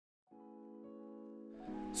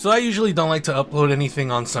So I usually don't like to upload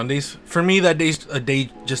anything on Sundays. For me, that day's a day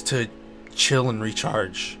just to chill and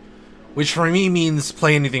recharge. Which for me means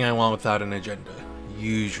play anything I want without an agenda.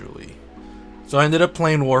 Usually. So I ended up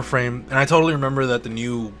playing Warframe, and I totally remember that the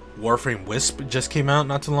new Warframe Wisp just came out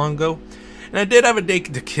not too long ago. And I did have a day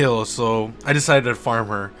to kill, so I decided to farm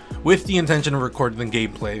her with the intention of recording the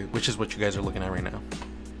gameplay, which is what you guys are looking at right now.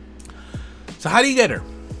 So how do you get her?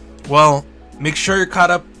 Well, make sure you're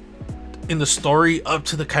caught up in the story up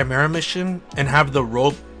to the Chimera mission and have the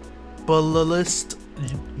Robalist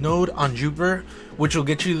node on Jupiter, which will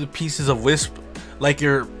get you the pieces of Wisp like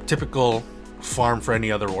your typical farm for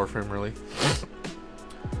any other Warframe, really.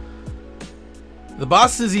 The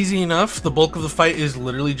boss is easy enough. The bulk of the fight is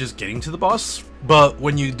literally just getting to the boss, but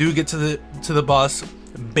when you do get to the boss,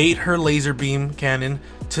 bait her laser beam cannon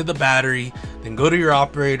to the battery, then go to your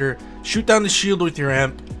operator, shoot down the shield with your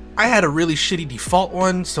amp. I had a really shitty default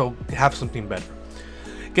one, so have something better.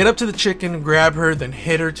 Get up to the chicken, grab her, then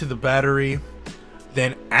hit her to the battery.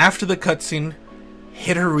 Then after the cutscene,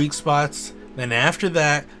 hit her weak spots. Then after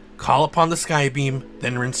that, call upon the sky beam,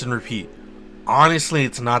 then rinse and repeat. Honestly,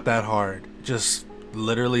 it's not that hard. Just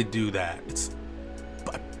literally do that.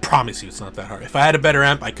 I promise you it's not that hard. If I had a better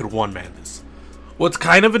amp, I could one-man this. What's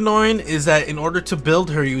kind of annoying is that in order to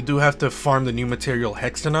build her, you do have to farm the new material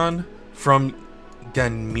Hexanon from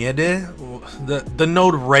Ganymede, the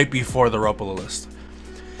node right before the Robalist.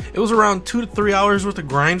 It was around 2 to 3 hours worth of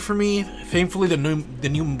grind for me. Thankfully, the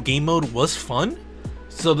new game mode was fun,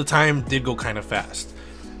 so the time did go kind of fast.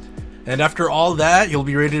 And after all that, you'll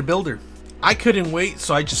be ready to build her. I couldn't wait,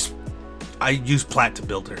 so I used Plat to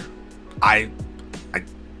build her. I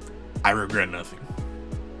regret nothing.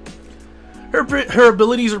 Her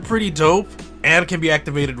abilities are pretty dope and can be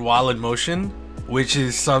activated while in motion, which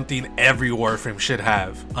is something every Warframe should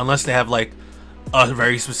have, unless they have like a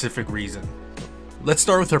very specific reason. Let's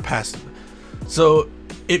start with her passive. So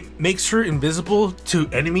it makes her invisible to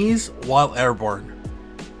enemies while airborne,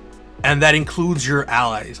 and that includes your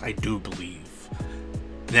allies, I do believe.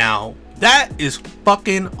 Now that is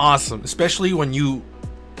fucking awesome, especially when you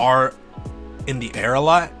are in the air a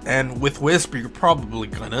lot, and with Wisp you're probably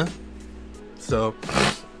gonna. So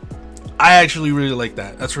I actually really like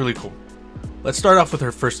that. That's really cool. Let's start off with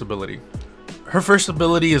her first ability. Her first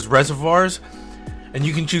ability is Reservoirs, and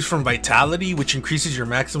you can choose from Vitality, which increases your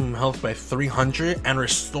maximum health by 300 and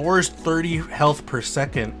restores 30 health per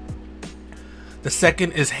second. The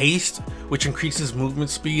second is Haste, which increases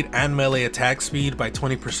movement speed and melee attack speed by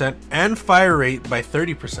 20% and fire rate by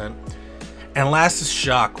 30%. And last is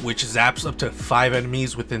Shock, which zaps up to 5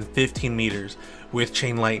 enemies within 15 meters with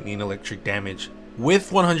chain lightning electric damage,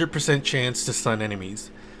 with 100% chance to stun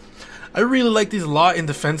enemies. I really like these a lot in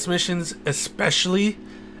defense missions, especially,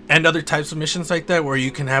 and other types of missions like that where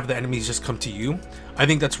you can have the enemies just come to you. I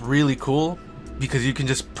think that's really cool because you can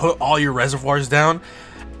just put all your reservoirs down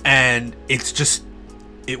and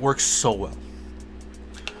it works so well.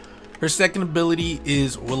 Her second ability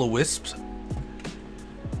is Will-O-Wisp.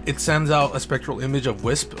 It sends out a spectral image of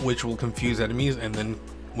Wisp, which will confuse enemies, and then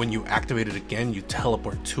when you activate it again, you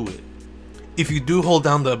teleport to it. If you do hold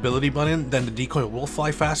down the ability button, then the decoy will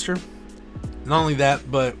fly faster. Not only that,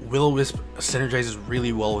 but Will-O-Wisp synergizes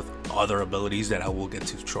really well with other abilities that I will get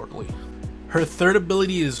to shortly. Her third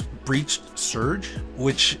ability is Breached Surge,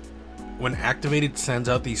 which when activated sends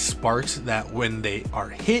out these sparks that when they are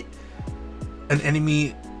hit, an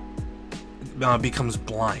enemy becomes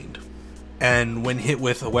blind. And when hit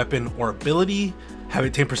with a weapon or ability, have a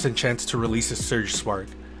 10% chance to release a surge spark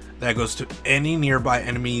that goes to any nearby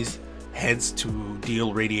enemies heads to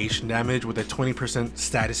deal radiation damage with a 20%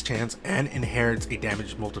 status chance and inherits a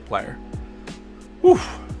damage multiplier. Whew,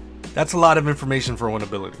 that's a lot of information for one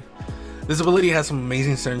ability. This ability has some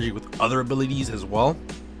amazing synergy with other abilities as well.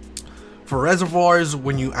 For Reservoirs,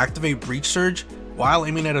 when you activate Breach Surge, while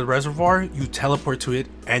aiming at a reservoir, you teleport to it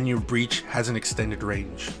and your breach has an extended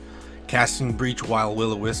range. Casting Breach while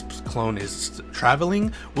Will-O-Wisp's clone is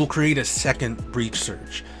traveling will create a second Breach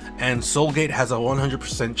Surge, and Soulgate has a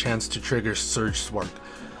 100% chance to trigger Surge Spark.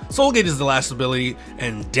 Soulgate is the last ability,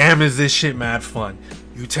 and damn is this shit mad fun.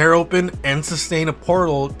 You tear open and sustain a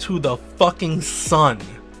portal to the fucking sun.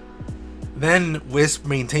 Then Wisp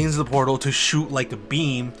maintains the portal to shoot like a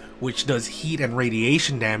beam, which does heat and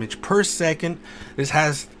radiation damage per second. This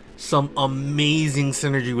has some amazing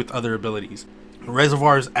synergy with other abilities.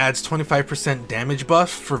 Reservoirs adds 25% damage buff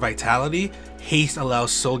for Vitality, Haste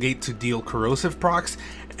allows Soulgate to deal corrosive procs,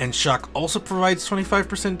 and Shock also provides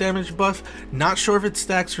 25% damage buff. Not sure if it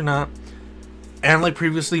stacks or not. And like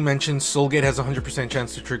previously mentioned, Soulgate has a 100%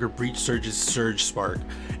 chance to trigger Breach Surge's Surge Spark.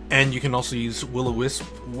 And you can also use Will-O-Wisp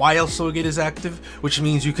while Soulgate is active, which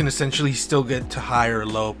means you can essentially still get to high or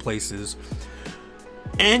low places.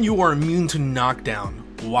 And you are immune to knockdown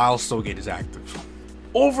while Soulgate is active.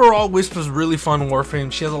 Overall, Wisp is really fun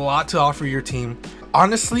Warframe. She has a lot to offer your team.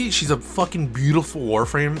 Honestly, she's a fucking beautiful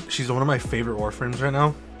Warframe. She's one of my favorite Warframes right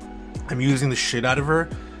now. I'm using the shit out of her.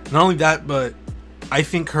 Not only that, but I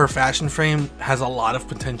think her fashion frame has a lot of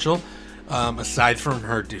potential. Aside from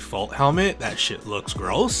her default helmet, that shit looks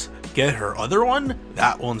gross. Get her other one,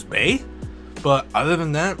 that one's bae. But other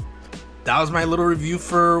than that, that was my little review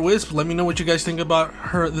for Wisp. Let me know what you guys think about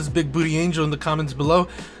her, this big booty angel, in the comments below.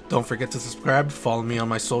 Don't forget to subscribe, follow me on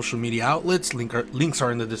my social media outlets. Links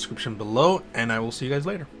are in the description below, and I will see you guys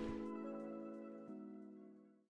later.